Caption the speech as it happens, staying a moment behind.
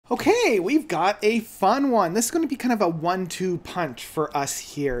Okay, we've got a fun one. This is going to be kind of a 1-2 punch for us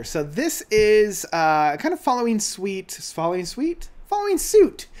here. So this is kind of following suit, a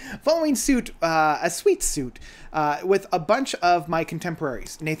sweet suit with a bunch of my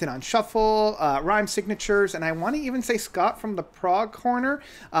contemporaries. Nathan on Shuffle, Rhyme Signatures, and I want to even say Scott from the Prog Corner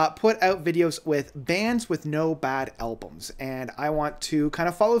put out videos with bands with no bad albums. And I want to kind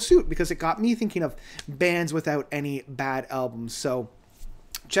of follow suit because it got me thinking of bands without any bad albums. So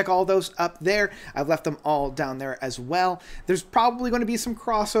check all those up there. I've left them all down there as well. There's probably going to be some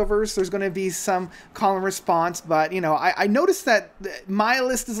crossovers. There's going to be some call and response, but you know, I noticed that my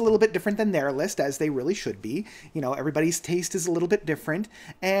list is a little bit different than their list, as they really should be. You know, everybody's taste is a little bit different,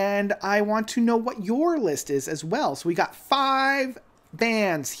 and I want to know what your list is as well. So we got 5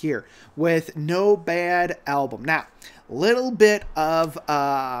 bands here with no bad album. Now, little bit of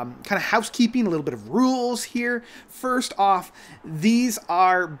kind of housekeeping, a little bit of rules here. First off, these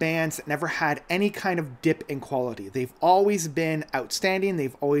are bands that never had any kind of dip in quality. They've always been outstanding.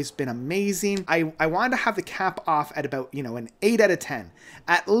 They've always been amazing. I wanted to have the cap off at about, you know, an 8 out of 10,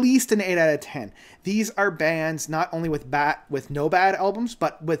 at least an 8 out of 10. These are bands not only with no bad albums,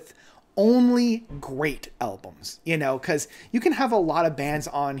 but with only great albums, you know, because you can have a lot of bands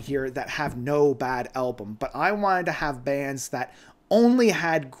on here that have no bad album, but I wanted to have bands that only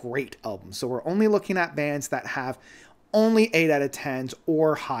had great albums. So we're only looking at bands that have only 8 out of 10s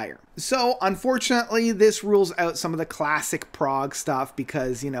or higher. So unfortunately, this rules out some of the classic prog stuff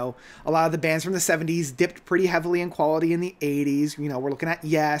because, you know, a lot of the bands from the 70s dipped pretty heavily in quality in the 80s. You know, we're looking at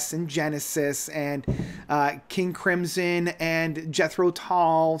Yes and Genesis and King Crimson and Jethro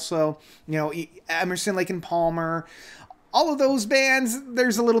Tull. So, you know, Emerson, Lake and Palmer. All of those bands,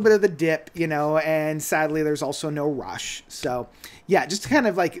 there's a little bit of the dip, you know, and sadly there's also no Rush. So yeah, just to kind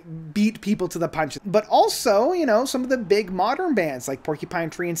of like beat people to the punch. But also, you know, some of the big modern bands like Porcupine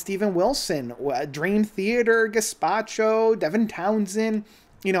Tree and Steven Wilson, Dream Theater, Gazpacho, Devin Townsend.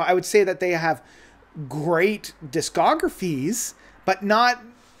 You know, I would say that they have great discographies, but not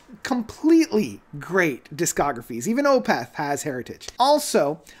completely great discographies. Even Opeth has heritage.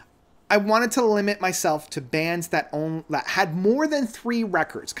 Also, I wanted to limit myself to bands that had more than 3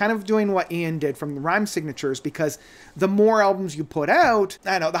 records, kind of doing what Ian did from the Rhyme Signatures, because the more albums you put out,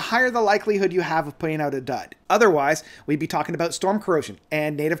 I know, the higher the likelihood you have of putting out a dud. Otherwise, we'd be talking about Storm Corrosion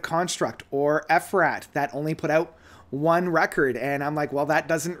and Native Construct or Efrat that only put out 1 record. And I'm like, well, that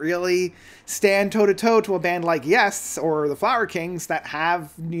doesn't really stand toe-to-toe to a band like Yes or the Flower Kings that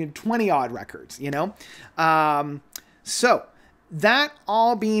have 20-odd records, you know? So that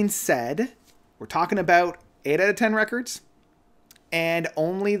all being said, we're talking about 8 out of 10 records and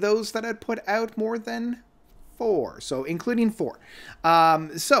only those that had put out more than 4, so including 4.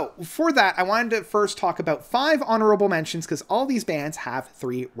 So for that, I wanted to first talk about 5 honorable mentions because all these bands have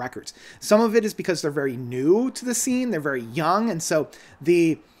 3 records. Some of it is because they're very new to the scene, they're very young, and so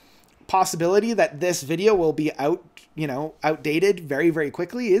the possibility that this video will be outdated very, very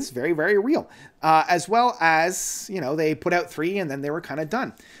quickly is very, very real. As well as, you know, they put out 3 and then they were kind of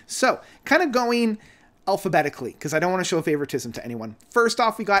done. So kind of going alphabetically, because I don't want to show favoritism to anyone. First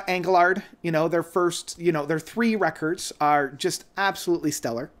off, we got Engelard. You know, their 3 records are just absolutely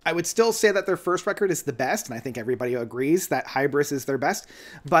stellar. I would still say that their first record is the best, and I think everybody agrees that Hybris is their best.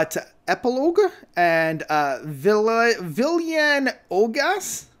 But Epilogue and Villian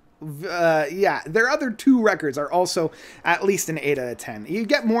Ogas, yeah, their other 2 records are also at least an 8 out of 10. You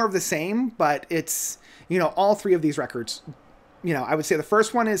get more of the same, but it's, you know, all 3 of these records, you know, I would say the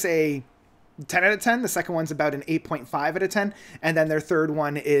first one is a 10 out of 10, the second one's about an 8.5 out of 10, and then their third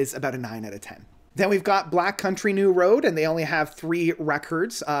one is about a 9 out of 10. Then we've got Black Country New Road, and they only have 3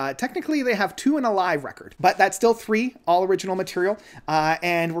 records. Technically, they have 2 and a live record, but that's still 3, all original material.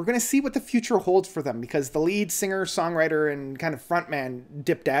 And we're going to see what the future holds for them, because the lead singer, songwriter, and kind of frontman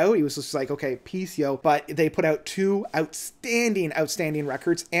dipped out. He was just like, okay, peace, yo. But they put out 2 outstanding, outstanding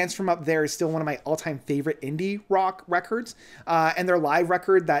records. Ants from Up There is still one of my all-time favorite indie rock records. And their live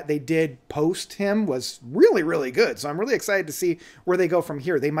record that they did post him was really, really good. So I'm really excited to see where they go from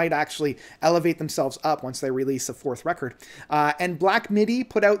here. They might actually elevate themselves up once they release a 4th record. And Black Midi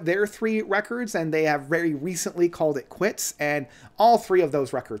put out their 3 records, and they have very recently called it quits, and all 3 of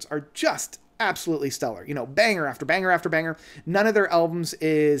those records are just absolutely stellar. You know, banger after banger after banger. None of their albums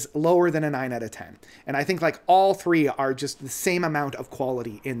is lower than a 9 out of 10. And I think like all 3 are just the same amount of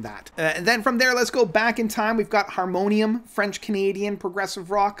quality in that. And then from there, let's go back in time. We've got Harmonium, French-Canadian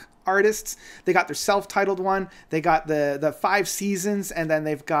progressive rock. artists. They got their self-titled one, they got the 5 seasons, and then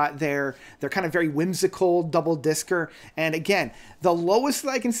they've got their kind of very whimsical double discer. And again, the lowest that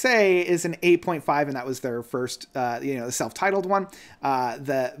I can say is an 8.5, and that was their first, the self-titled one.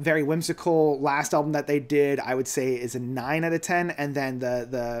 The very whimsical last album that they did, I would say, is a 9 out of 10, and then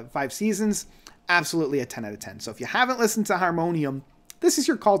the 5 seasons, absolutely a 10 out of 10. So if you haven't listened to Harmonium, this is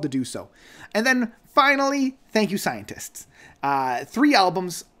your call to do so. And then finally, thank you, scientists. 3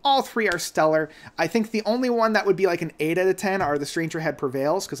 albums, all 3 are stellar. I think the only one that would be like an 8 out of 10 are The Stranger Head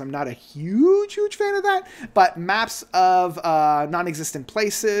Prevails, because I'm not a huge fan of that. But Maps of Non-Existent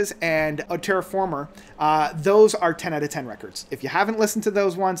Places and A Terraformer, those are 10 out of 10 records. If you haven't listened to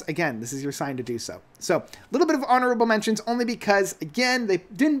those ones, again, this is your sign to do so. So a little bit of honorable mentions, only because, again, they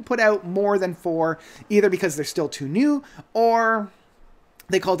didn't put out more than 4, either because they're still too new, or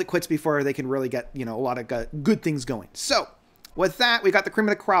they called it quits before they can really get, a lot of good things going. So with that, we got the cream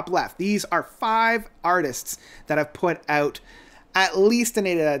of the crop left. These are 5 artists that have put out at least an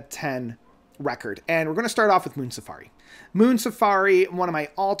 8 out of 10 record. And we're going to start off with Moon Safari. Moon Safari, one of my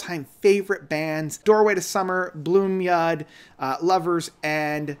all-time favorite bands. Doorway to Summer, Bloom Yud, Lovers,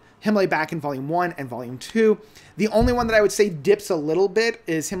 and Him Lay Back in Volume 1 and Volume 2. The only one that I would say dips a little bit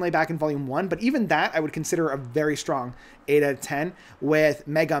is Him Lay Back in Volume 1, but even that I would consider a very strong 8 out of 10, with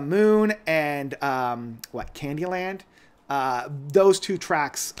Mega Moon and, Candyland? Those 2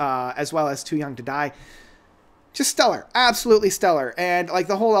 tracks, as well as Too Young to Die, just stellar, absolutely stellar. And like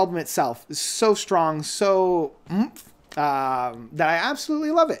the whole album itself is so strong, so that I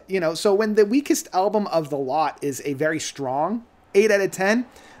absolutely love it. So when the weakest album of the lot is a very strong 8 out of 10,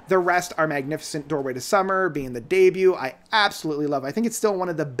 the rest are magnificent. Doorway to Summer being the debut, I absolutely love. I think it's still one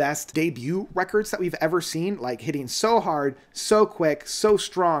of the best debut records that we've ever seen, like hitting so hard, so quick, so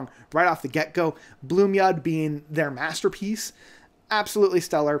strong right off the get-go. Bloom Yud being their masterpiece, absolutely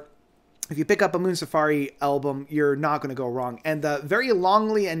stellar. If you pick up a Moon Safari album, you're not going to go wrong. And the very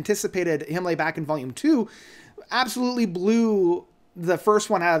longly anticipated Him Lay Back in Volume 2 absolutely blew the first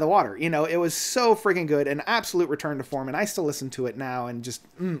one out of the water. It was so freaking good, an absolute return to form, and I still listen to it now and just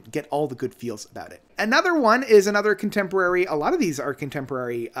get all the good feels about it. Another one is another contemporary. A lot of these are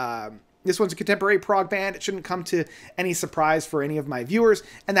contemporary. This one's a contemporary prog band. It shouldn't come to any surprise for any of my viewers,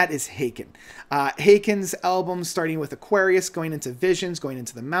 and that is Haken. Haken's album, starting with Aquarius, going into Visions, going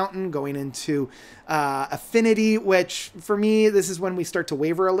into The Mountain, going into Affinity, which for me, this is when we start to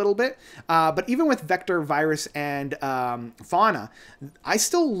waver a little bit. But even with Vector, Virus, and Fauna, I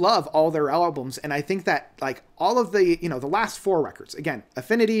still love all their albums, and I think that like all of the, the last 4 records, again,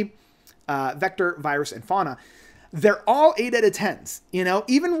 Affinity, Vector, Virus, and Fauna, they're all 8 out of 10s,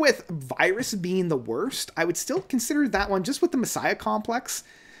 even with Virus being the worst, I would still consider that one, just with the Messiah Complex,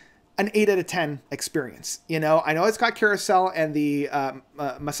 an 8 out of 10 experience. I know it's got Carousel and the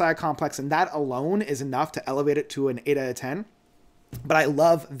Messiah Complex, and that alone is enough to elevate it to an 8 out of 10. But I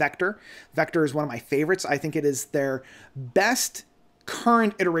love Vector. Vector is one of my favorites. I think it is their best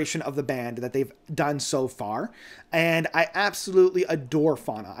current iteration of the band that they've done so far, and I absolutely adore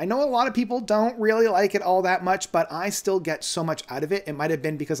Fauna. I know a lot of people don't really like it all that much, but I still get so much out of it. It might have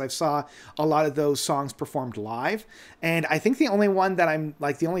been because I saw a lot of those songs performed live, and I think the only one that I'm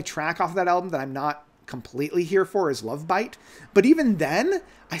like, the only track off of that album that I'm not completely here for is Love Bite, but even then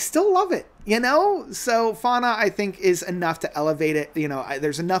I still love it, so Fauna I think is enough to elevate it.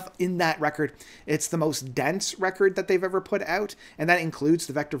 There's enough in that record. It's the most dense record that they've ever put out, and that includes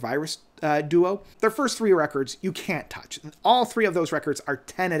the Vector Virus duo. Their first 3 records you can't touch. All 3 of those records are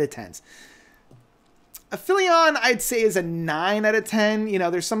 10 out of 10s. Aphelion, I'd say, is a 9 out of 10.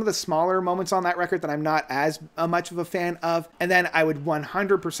 There's some of the smaller moments on that record that I'm not as much of a fan of. And then I would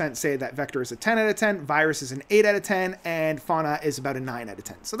 100% say that Vector is a 10 out of 10, Virus is an 8 out of 10, and Fauna is about a 9 out of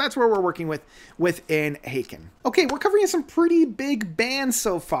 10. So that's where we're working with within Haken. Okay, we're covering some pretty big bands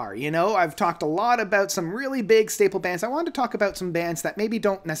so far. I've talked a lot about some really big staple bands. I wanted to talk about some bands that maybe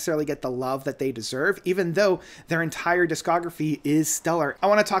don't necessarily get the love that they deserve, even though their entire discography is stellar. I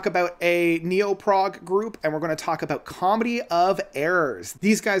want to talk about a neo-prog group, and we're going to talk about Comedy of Errors.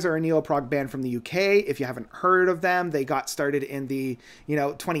 These guys are a neo-prog band from the UK. If you haven't heard of them, they got started in the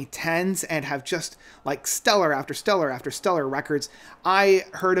 2010s and have just like stellar after stellar after stellar records. I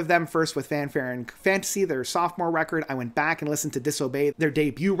heard of them first with Fanfare and Fantasy, their sophomore record. I went back and listened to Disobey, their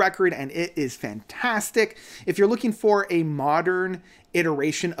debut record, and it is fantastic. If you're looking for a modern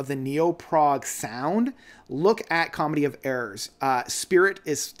iteration of the neo-prog sound, look at Comedy of Errors. Spirit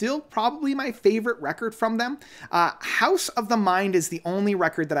is still probably my favorite record from them. House of the Mind is the only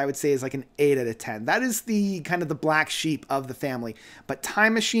record that I would say is like an 8 out of 10. That is the kind of the black sheep of the family. But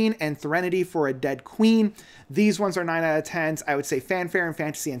Time Machine and Threnody for a Dead Queen, these ones are 9 out of 10s. I would say Fanfare and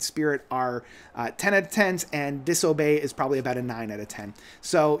Fantasy and Spirit are 10 out of 10s, and Disobey is probably about a 9 out of 10.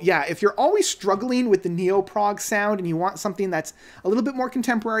 So yeah, if you're always struggling with the neo-prog sound and you want something that's a little bit more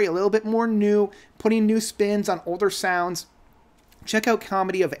contemporary, a little bit more new, putting new spins on older sounds, check out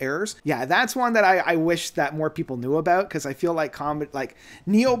Comedy of Errors. Yeah, that's one that I wish that more people knew about, because I feel like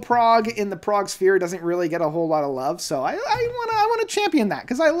neo-prog in the prog sphere doesn't really get a whole lot of love. So I want to champion that,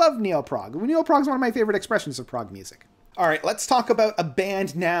 because I love neo-prog. Neo-prog is one of my favorite expressions of prog music. All right, let's talk about a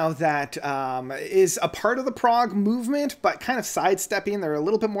band now that is a part of the prog movement, but kind of sidestepping. They're a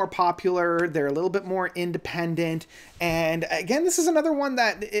little bit more popular. They're a little bit more independent. And again, this is another one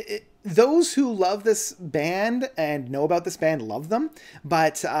that those who love this band and know about this band love them,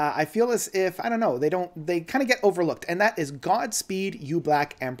 but I feel as if, I don't know, they kind of get overlooked, and that is Godspeed You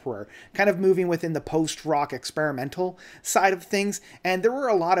Black Emperor, kind of moving within the post-rock experimental side of things. And there were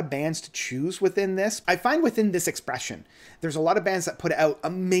a lot of bands to choose within this. I find within this expression, there's a lot of bands that put out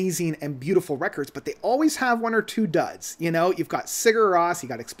amazing and beautiful records, but they always have one or two duds. You know, you've got Sigur Rós, you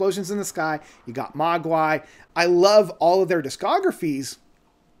got Explosions in the Sky, you got Mogwai. I love all of their discographies,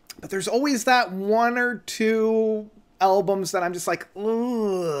 but there's always that one or two albums that I'm just like,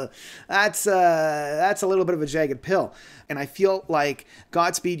 ugh, that's a little bit of a jagged pill. And I feel like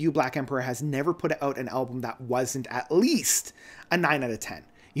Godspeed You Black Emperor has never put out an album that wasn't at least a 9 out of 10.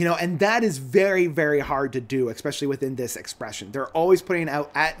 You know, and that is very, very hard to do, especially within this expression. They're always putting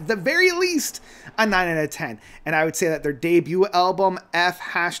out, at the very least, a 9 out of 10. And I would say that their debut album,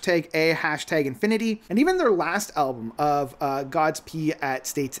 F#A#Infinity, and even their last album of Godspeed at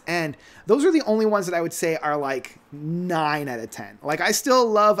State's End, those are the only ones that I would say are like 9 out of 10. Like, I still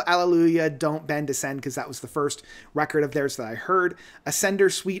love Alleluia, Don't Bend, Descend, because that was the first record of theirs that I heard.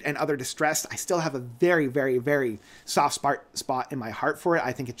 Ascender, Sweet, and Other Distressed, I still have a very, very, very soft spot in my heart for it.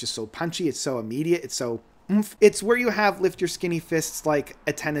 I think it's just so punchy, it's so immediate, it's so oomph. It's where you have Lift Your Skinny Fists like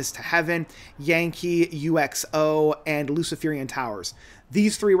Attendance to Heaven, Yankee, UXO, and Luciferian Towers.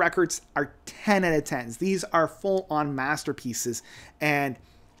 These three records are 10 out of 10s. These are full-on masterpieces, and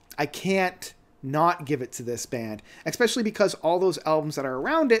I can't not give it to this band, especially because all those albums that are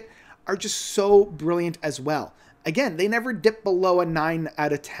around it are just so brilliant as well. Again, they never dip below a 9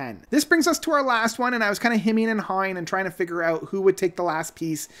 out of 10. This brings us to our last one, and I was kind of hemming and hawing and trying to figure out who would take the last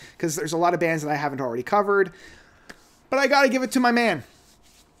piece, because there's a lot of bands that I haven't already covered. But I gotta give it to my man.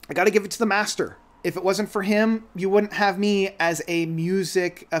 I gotta give it to the master. If it wasn't for him, you wouldn't have me as a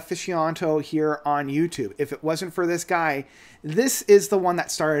music aficionado here on YouTube. If it wasn't for this guy, this is the one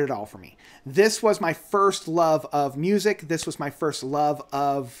that started it all for me. This was my first love of music. This was my first love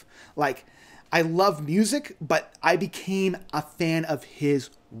of, like, I love music, but I became a fan of his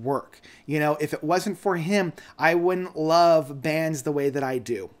work. You know, if it wasn't for him, I wouldn't love bands the way that I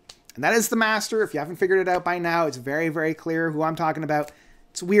do. And that is the master. If you haven't figured it out by now, it's very, very clear who I'm talking about.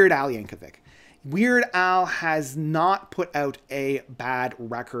 It's Weird Al Yankovic. Weird Al has not put out a bad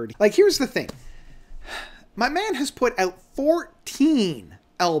record. Like, here's the thing. My man has put out 14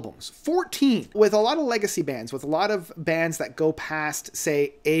 albums, 14, with a lot of legacy bands, with a lot of bands that go past,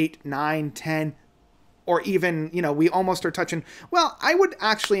 say, 8, 9, 10, or even, you know, we almost are touching, well, I would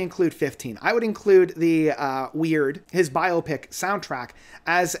actually include 15. I would include the Weird, his biopic soundtrack,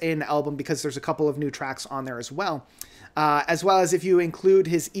 as an album, because there's a couple of new tracks on there as well as if you include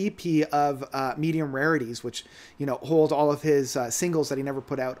his EP of Medium Rarities, which, you know, hold all of his singles that he never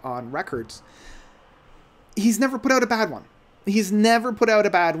put out on records. He's never put out a bad one. He's never put out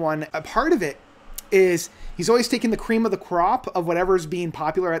a bad one. A part of it is he's always taking the cream of the crop of whatever's being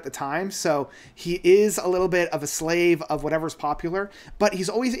popular at the time. So he is a little bit of a slave of whatever's popular, but he's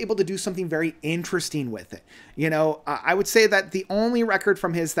always able to do something very interesting with it. You know, I would say that the only record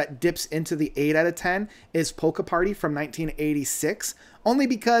from his that dips into the 8 out of 10 is Polka Party from 1986, only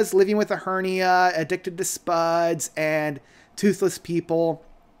because Living with a Hernia, Addicted to Spuds, and Toothless People,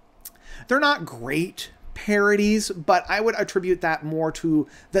 they're not great parodies, but I would attribute that more to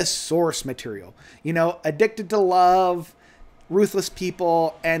the source material. You know, Addicted to Love, Ruthless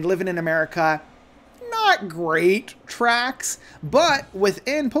People, and Living in America, not great tracks, but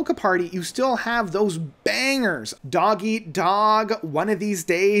within Polka Party, you still have those bangers. Dog Eat Dog, One of These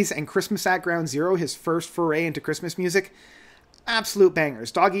Days, and Christmas at Ground Zero, his first foray into Christmas music. Absolute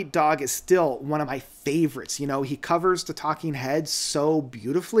bangers. Dog Eat Dog is still one of my favorites. You know, he covers the Talking Heads so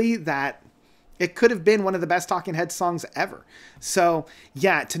beautifully that It could have been one of the best Talking Heads songs ever. So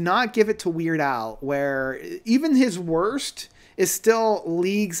yeah, to not give it to Weird Al, where even his worst is still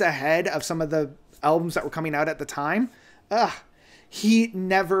leagues ahead of some of the albums that were coming out at the time. He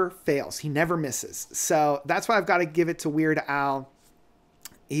never fails. He never misses. So that's why I've got to give it to Weird Al.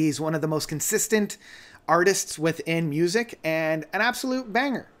 He's one of the most consistent artists within music and an absolute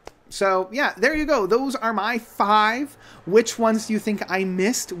banger. So yeah, there you go. Those are my 5. Which ones do you think I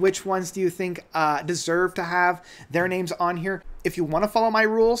missed? Which ones do you think deserve to have their names on here? If you want to follow my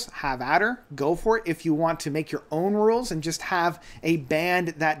rules, have at her. Go for it. If you want to make your own rules and just have a band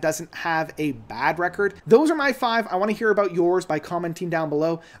that doesn't have a bad record, those are my 5. I want to hear about yours by commenting down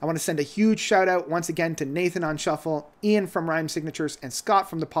below. I want to send a huge shout out once again to Nathan on Shuffle, Ian from Rhyme Signatures, and Scott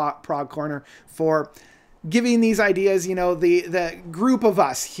from the Prog Corner for giving these ideas. You know, the group of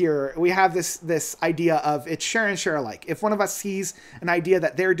us here, we have this idea of it's share and share alike. If one of us sees an idea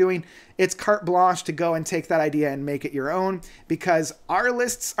that they're doing, it's carte blanche to go and take that idea and make it your own, because our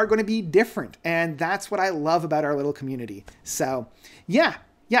lists are going to be different. And that's what I love about our little community. So yeah,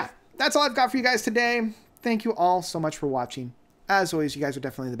 that's all I've got for you guys today. Thank you all so much for watching. As always, you guys are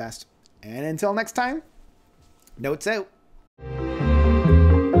definitely the best. And until next time, notes out.